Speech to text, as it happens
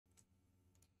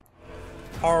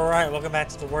Alright, welcome back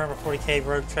to the WARHAMMER 40K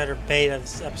Rogue Trader Beta.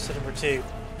 This is episode number 2.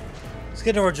 Let's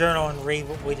get into our journal and read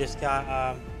what we just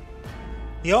got.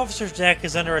 The officer's deck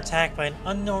is under attack by an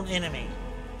unknown enemy.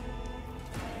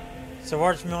 So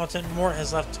Arch-Militant Mort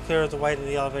has left to clear the way to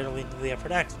the elevator leading to the upper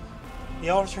decks. The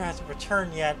officer hasn't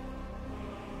returned yet,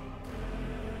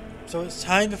 so it's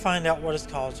time to find out what has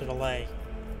caused the delay.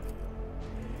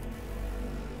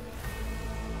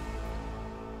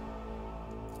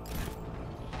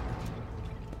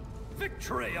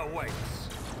 Victory awaits.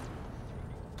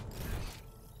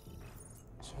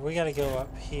 So we gotta go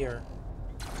up here.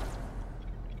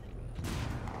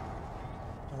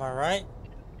 Am I right?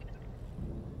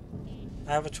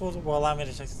 I have a tool that will allow me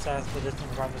to check the status of the distant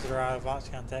environments that are out of Vox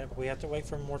contact, but we have to wait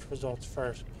for Mort's results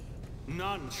first.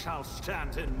 None shall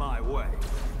stand in my way.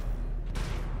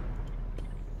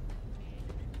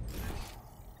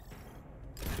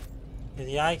 Yeah,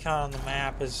 the icon on the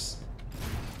map is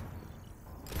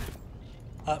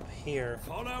up here.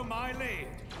 Follow my lead.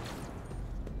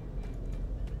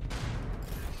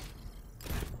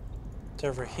 It's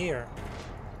over here.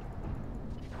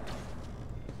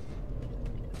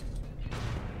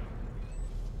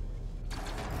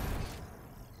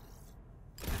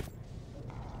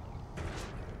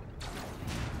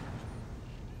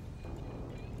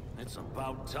 It's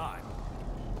about time.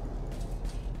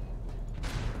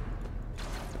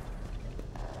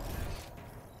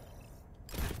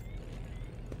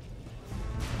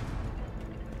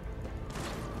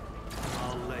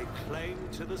 I'll lay claim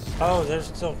to the stars. Oh, there's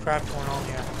still crap going on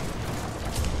here.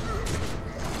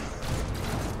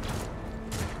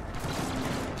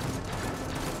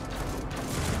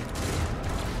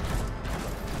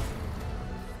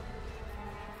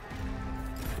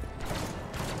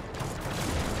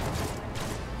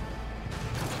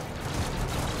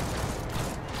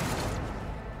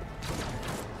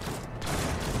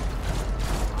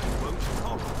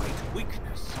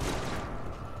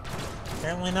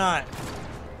 Apparently not.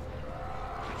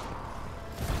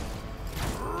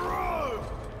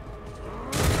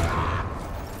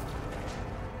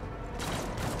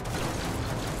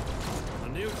 A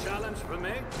new challenge for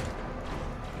me?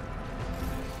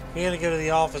 We gotta go to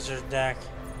the officer's deck.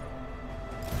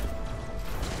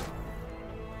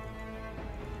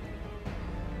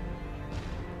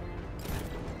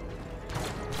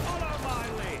 Follow my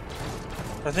lead.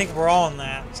 I think we're all in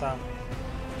that, so.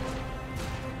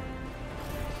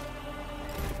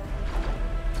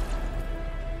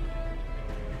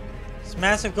 This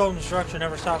massive golden structure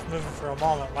never stops moving for a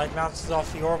moment. Light bounces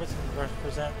off the orbits and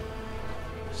represent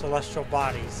celestial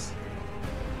bodies.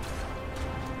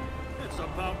 It's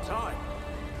about time.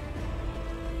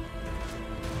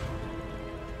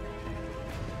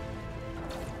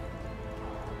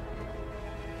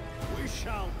 We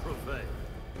shall prevail.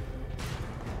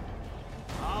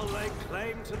 I'll lay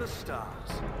claim to the stars.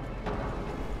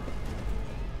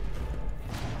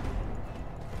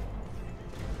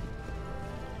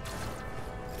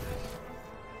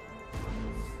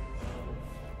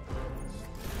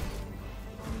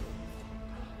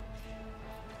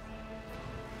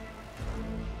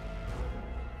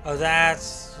 Oh,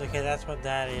 that's... okay, that's what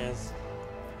that is.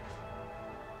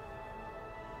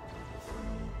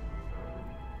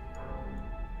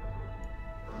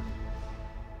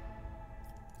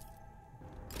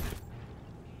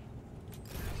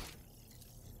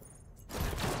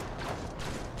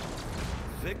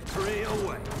 Victory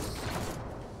awaits.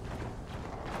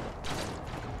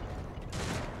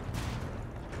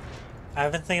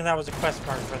 I've been thinking that was a quest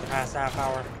mark for the past half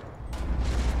hour.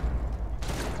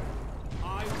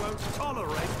 I won't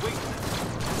tolerate weakness.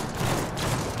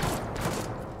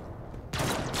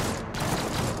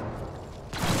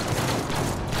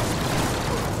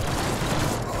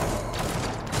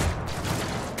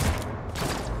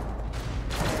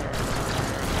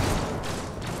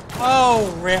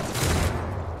 Oh, rip.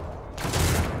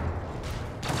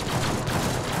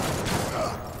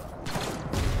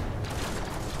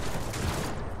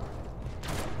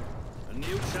 A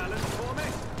new challenge for me?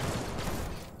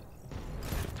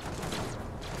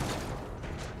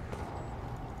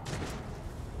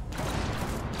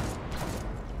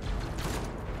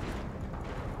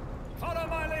 Follow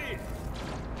my lead.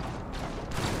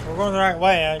 We're going the right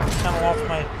way. I just kind of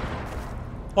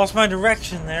lost my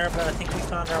direction there, but I think we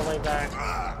found our way back.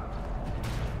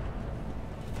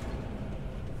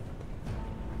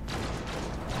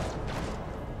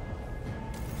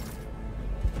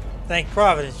 Thank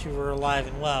Providence you were alive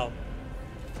and well.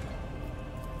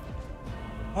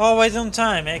 Always on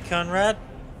time, eh, KUNRAD?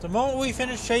 The moment we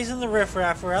finish chasing the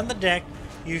riffraff around the deck,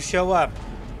 you show up.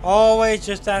 Always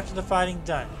just after the fighting's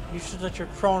done. You should let your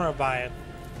chrono by it.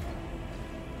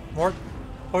 Mort,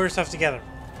 pull yourself together.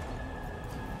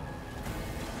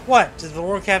 What? Did the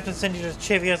Lord Captain send you to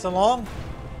chivvy us along?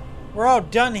 We're all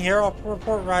done here. I'll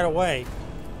report right away.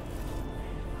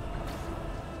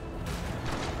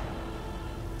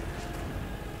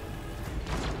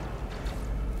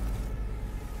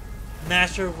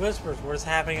 Master of Whispers, what is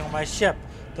happening on my ship?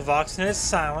 The Voxen is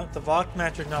silent, the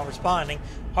Voxmaster is not responding.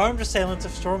 Armed assailants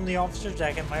have stormed the officer's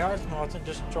deck, and my arch militant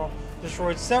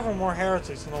destroyed several more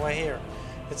heretics on the way here.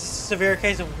 Is this a severe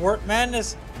case of warp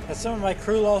madness? Has some of my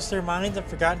crew lost their minds and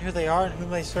forgotten who they are and whom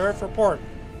they serve? Report.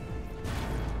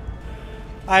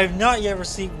 I have not yet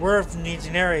received word from the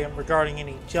Engineering regarding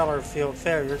any Jeller field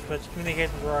failures, but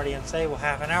communications were already unstable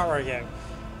half an hour ago,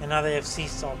 and now they have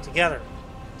ceased altogether.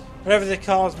 Whatever the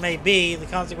cause may be, the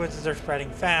consequences are spreading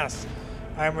fast.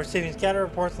 I am receiving scattered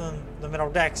reports on the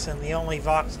middle decks, and the only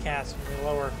vox casts from the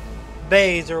lower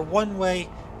bays are one-way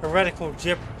heretical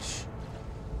gibberish.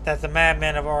 That the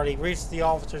madmen have already reached the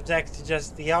officer's deck suggests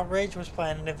the outrage was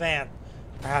planned in advance.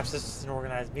 Perhaps this is an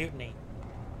organized mutiny.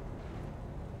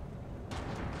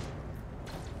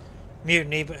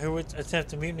 Mutiny, but who would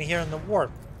attempt a mutiny here in the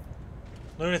warp?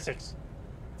 Lunatics.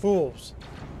 Fools.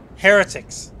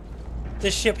 Heretics.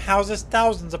 This ship houses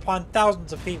thousands upon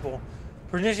thousands of people.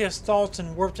 Prodigious thoughts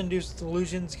and warp-induced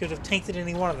delusions could have tainted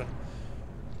any one of them.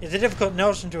 It's a difficult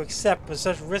notion to accept, but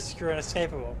such risks are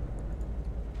inescapable.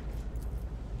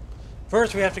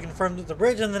 First, we have to confirm that the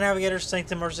bridge and the navigator's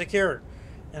sanctum are secure,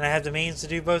 and I have the means to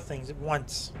do both things at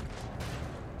once.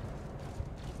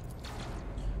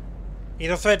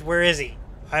 Ethelfred, where is he?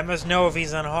 I must know if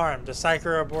he's unharmed. A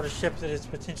psyker aboard a ship that is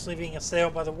potentially being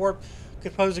assailed by the warp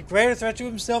could pose a greater threat to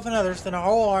himself and others than a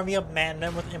whole army of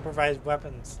madmen with improvised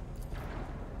weapons.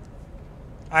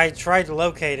 I tried to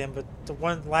locate him, but the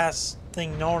one last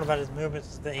thing known about his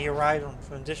movements is that he arrived on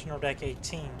Transitional Deck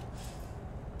 18.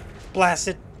 Blast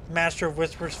it, Master of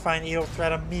Whispers, find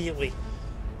Ethelfred immediately.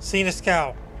 Cena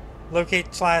Scow,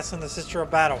 locate class and the Sister of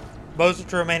Battle. Both are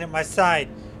to remain at my side.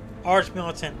 Arch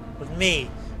Militant, with me.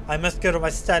 I must go to my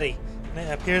study, and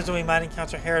it appears that we might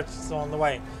encounter heretics along the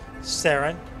way.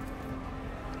 Seren?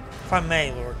 If I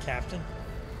may, Lord Captain.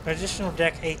 Transitional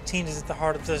Deck 18 is at the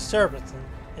heart of the disturbance, and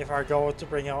if our goal is to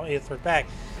bring Ethelfred back,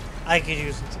 I could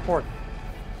use some support.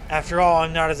 After all,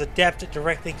 I'm not as adept at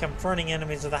directly confronting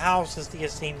enemies of the house as the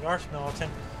esteemed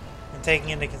Arch-Militant, and taking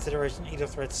into consideration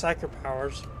Ethelfred's psychic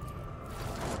powers.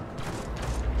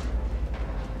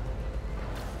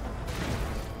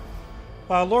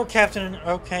 Well, Lord Captain,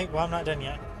 okay, well, I'm not done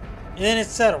yet. And then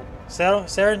it's settled.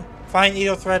 Seren, find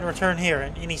Ethelfred and return here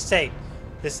in any state.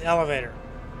 This elevator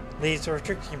leads to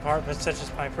restricted compartments such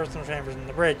as my personal chambers in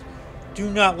the bridge. Do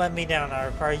not let me down. I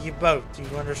require you both. Do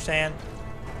you understand?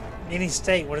 Any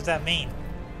state, what does that mean?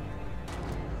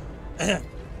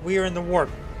 We are in the warp.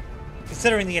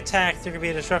 Considering the attack, there could be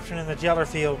a disruption in the Jeller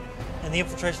field and the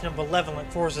infiltration of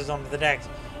malevolent forces onto the decks.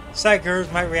 Psychers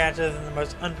might react to them in the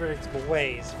most unpredictable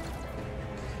ways.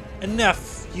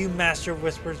 Enough, you Master of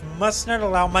Whispers must not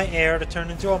allow my heir to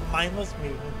turn into a mindless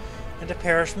mutant and to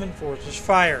perish from Enforcer's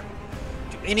fire.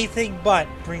 Do anything but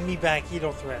bring me back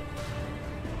Ethelfred.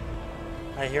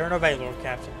 I hear and obey, Lord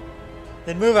Captain.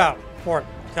 Then move out. Port,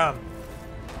 come.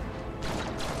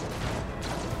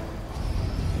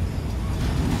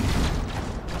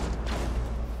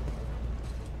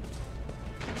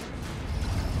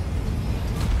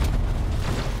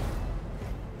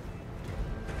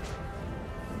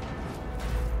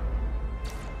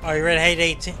 Are you ready to head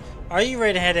 18? Are you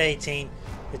ready to head 18?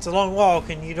 It's a long walk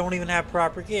and you don't even have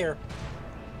proper gear.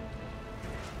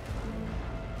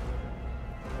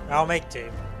 I'll make do.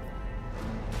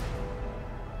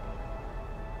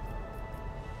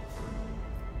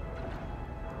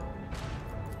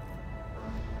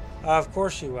 Of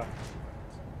course you will.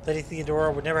 Lady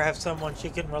Theodora would never have someone she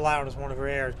couldn't rely on as one of her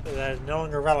heirs, but that is no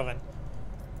longer relevant.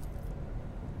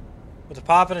 With a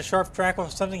pop and a sharp crackle,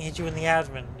 something hit you in the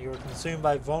abdomen. You were consumed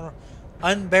by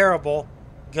unbearable,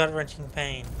 gut-wrenching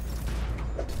pain.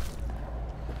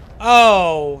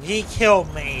 Oh, he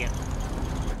killed me.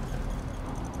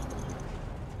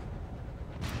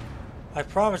 I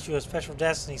promised you a special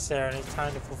destiny, Sarah, and it's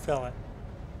time to fulfill it.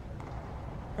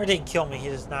 Or he didn't kill me, he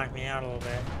just knocked me out a little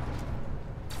bit.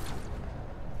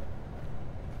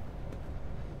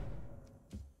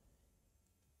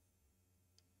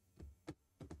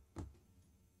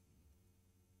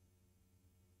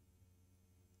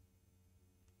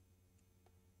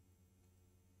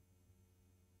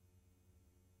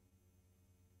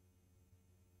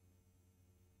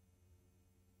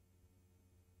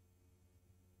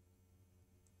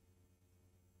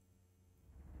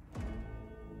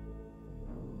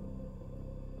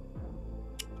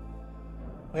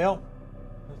 Well,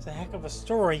 It's a heck of a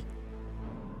story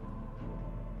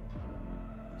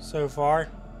so far.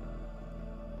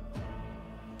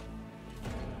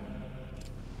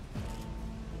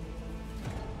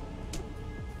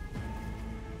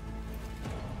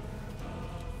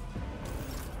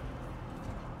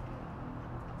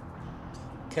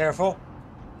 Careful.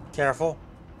 Careful.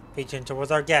 Be gentle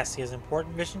with our guest. He has an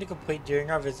important mission to complete during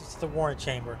our visit to the Warren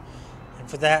Chamber. And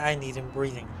for that, I need him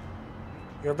breathing.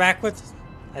 You're back with us?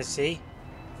 I see.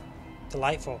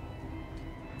 Delightful.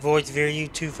 VOIGTVIR, you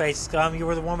two-faced scum. You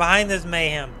were the one behind this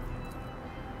mayhem.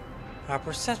 How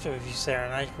perceptive of you, Sarah,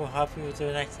 and I will help you with the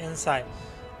next insight.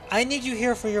 I need you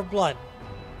here for your blood.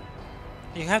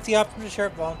 You have the option to share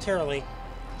it voluntarily,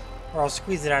 or I'll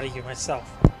squeeze it out of you myself.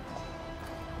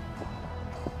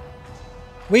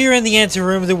 We are in the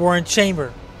anteroom of the Warren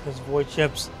Chamber, this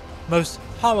voidship's most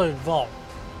hallowed vault.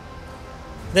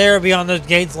 There, beyond those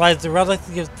gates, lies the relic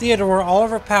that gives Theodore all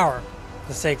of her power,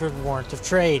 the sacred warrant of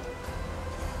trade.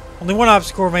 Only one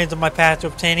obstacle remains on my path to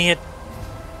obtaining it.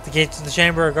 The gates of the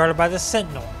chamber are guarded by the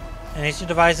Sentinel, an ancient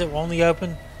device that will only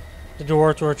open the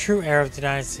door to a true heir of the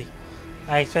dynasty.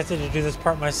 I expected to do this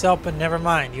part myself, but never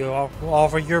mind. You will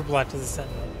offer your blood to the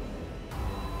Sentinel.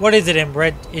 What is it,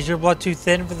 inbred? Is your blood too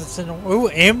thin for the Sentinel? Ooh,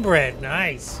 inbred.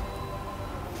 Nice.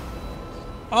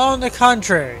 On the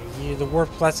contrary, the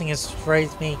warp blessing has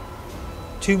raised me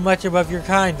too much above your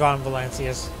kind, Von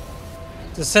Valancius.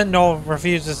 The Sentinel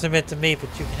refused to submit to me, but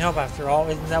you can help after all.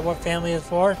 Isn't that what family is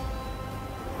for?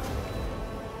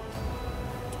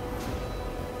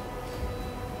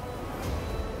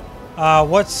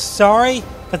 What sorry,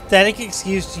 pathetic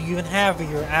excuse do you even have for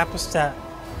your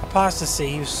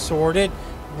apostasy, you sordid,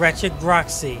 wretched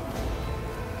Groxy?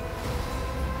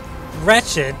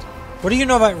 Wretched? What do you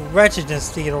know about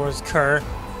wretchedness, Theodore's cur?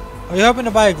 Are you hoping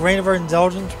to buy a grain of her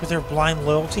indulgence with her blind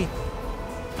loyalty?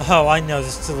 Oh, I know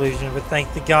this delusion, but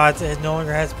thank the gods that it no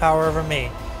longer has power over me.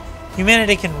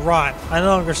 Humanity can rot. I no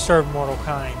longer serve mortal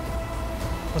kind.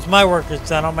 Once my work is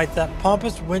done, I'll make that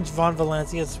pompous wench Von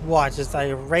Valancius watch as I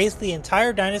erase the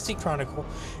entire Dynasty Chronicle,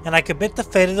 and I commit the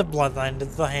fate of the bloodline into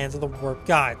the hands of the warp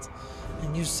gods.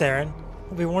 And you, Seren,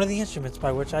 will be one of the instruments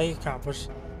by which I accomplish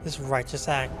this righteous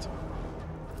act.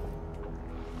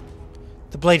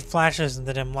 The blade flashes in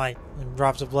the dim light, and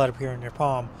drops of blood appear in your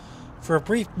palm. For a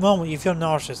brief moment, you feel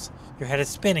nauseous. Your head is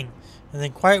spinning, and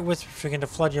then quiet whispers begin to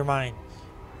flood your mind.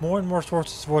 More and more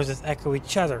sources of voices echo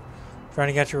each other,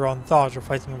 drowning out your own thoughts,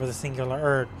 replacing them with a singular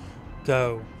word.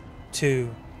 Go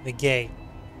to the gate.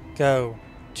 Go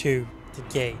to the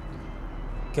gate.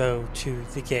 Go to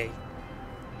the gate.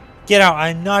 Get out!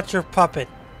 I'm not your puppet!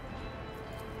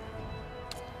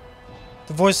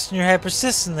 The voice in your head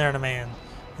persists in their demand,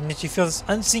 and yet you feel this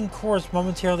unseen chorus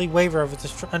momentarily waver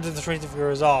under the strength of your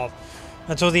resolve,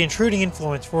 until the intruding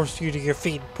influence forces you to your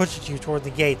feet and pushes you toward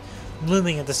the gate,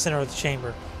 looming at the center of the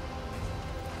chamber.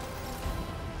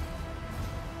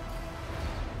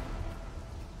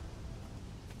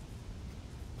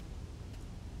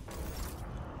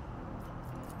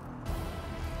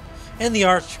 In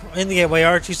the gateway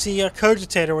arch, you see a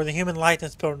cogitator with a human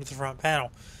likeness built into the front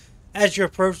panel. As you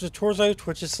approach, the torso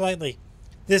twitches slightly.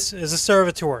 This is a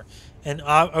servitor, an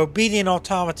obedient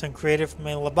automaton created from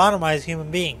a lobotomized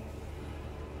human being.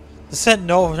 The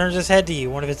Sentinel turns his head to you,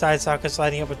 one of its eye sockets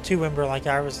lighting up with two ember-like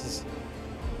irises.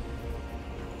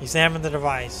 Examine the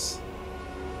device.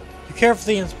 You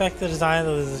carefully inspect the design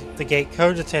of the gate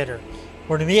cogitator.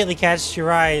 What immediately catches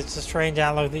your eye is the strange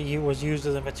alloy that was used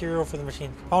as a material for the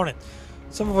machine's component,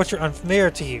 some of which are unfamiliar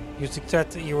to you. You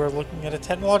suspect that you are looking at a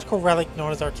technological relic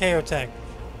known as Archaeotech.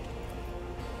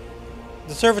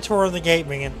 The servitor of the gate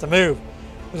begins to move.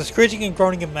 With a screeching and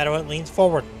groaning of metal, it leans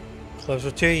forward,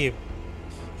 closer to you.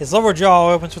 His lower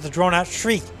jaw opens with a drawn-out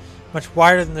shriek, much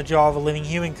wider than the jaw of a living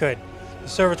human could. The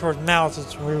servitor's mouth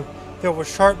is filled with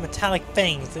sharp metallic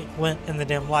fangs that glint in the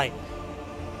dim light.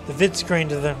 The vid screen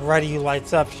to the right of you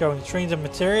lights up, showing strings of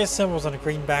mysterious symbols on a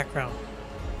green background.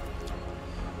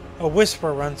 A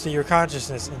whisper runs through your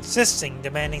consciousness, insisting,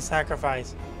 demanding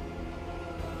sacrifice.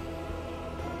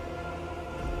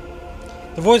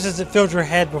 The voices that filled your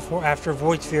head after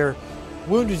VOIGTVIR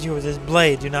wounded you with his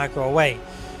blade do not go away.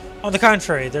 On the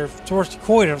contrary, they're forced to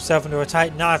coil themselves into a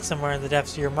tight knot somewhere in the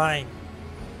depths of your mind.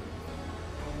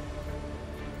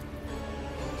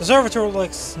 The servitor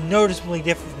looks noticeably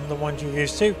different from the ones you're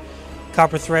used to.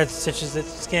 Copper thread stitches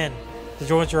its skin. The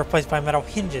joints are replaced by metal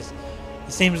hinges.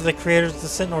 It seems the creators of the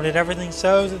Sentinel did everything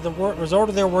so that the result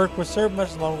of their work would serve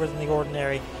much longer than the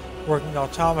ordinary working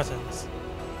automatons.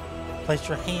 Place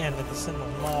your hand in the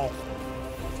Sentinel's maw.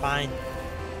 Fine.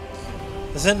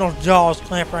 The Sentinel's jaws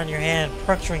clamp around your hand,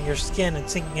 puncturing your skin and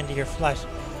sinking into your flesh.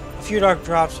 A few dark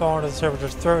drops fall into the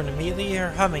servitor's throat and immediately you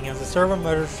hear humming as the servo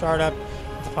motors start up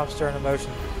and the pumps stir into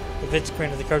motion. The vid screen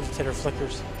of the cogitator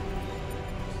flickers.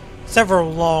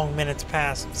 Several long minutes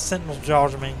pass. The sentinel's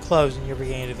jaws remain closed and you're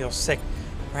beginning to feel sick.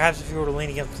 Perhaps if you were to lean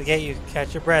against the gate, you could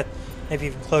catch your breath. Maybe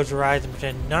even close your eyes and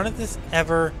pretend none of this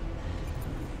ever.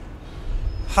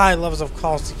 High levels of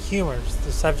caustic humors.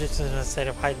 The subject is in a state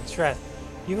of heightened stress.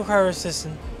 You require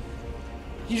assistance.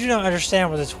 You do not understand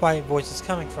where this quiet voice is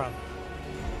coming from.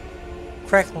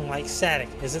 Crackling like static.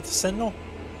 Is it the sentinel?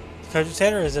 The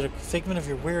cogitator? Is it a figment of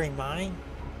your weary mind?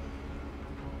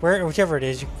 Whichever it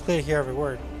is, you can clearly hear every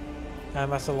word. I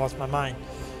must have lost my mind.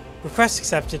 Request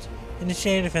accepted.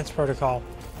 Initiating defense protocol.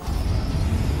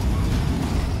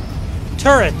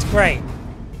 Turret! Great!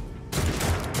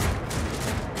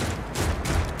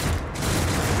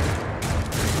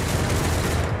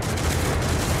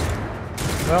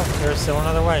 Well, there's still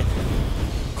another way.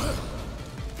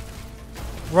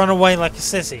 Run away like a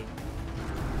sissy.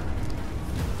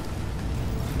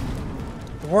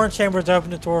 The Warren Chamber has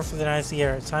opened the door for the dynasty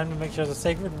era. It's time to make sure the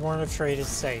sacred warrant of trade is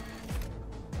safe.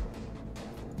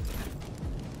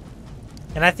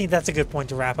 And I think that's a good point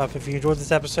to wrap up. If you enjoyed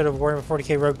this episode of WARHAMMER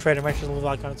 40K Rogue Trader, make sure to leave a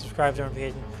like on it, subscribe, turn on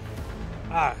notifications.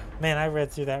 Ah, man, I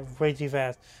read through that way too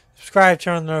fast. Subscribe,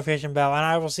 turn on the notification bell, and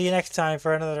I will see you next time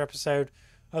for another episode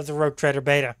of the Rogue Trader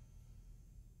Beta.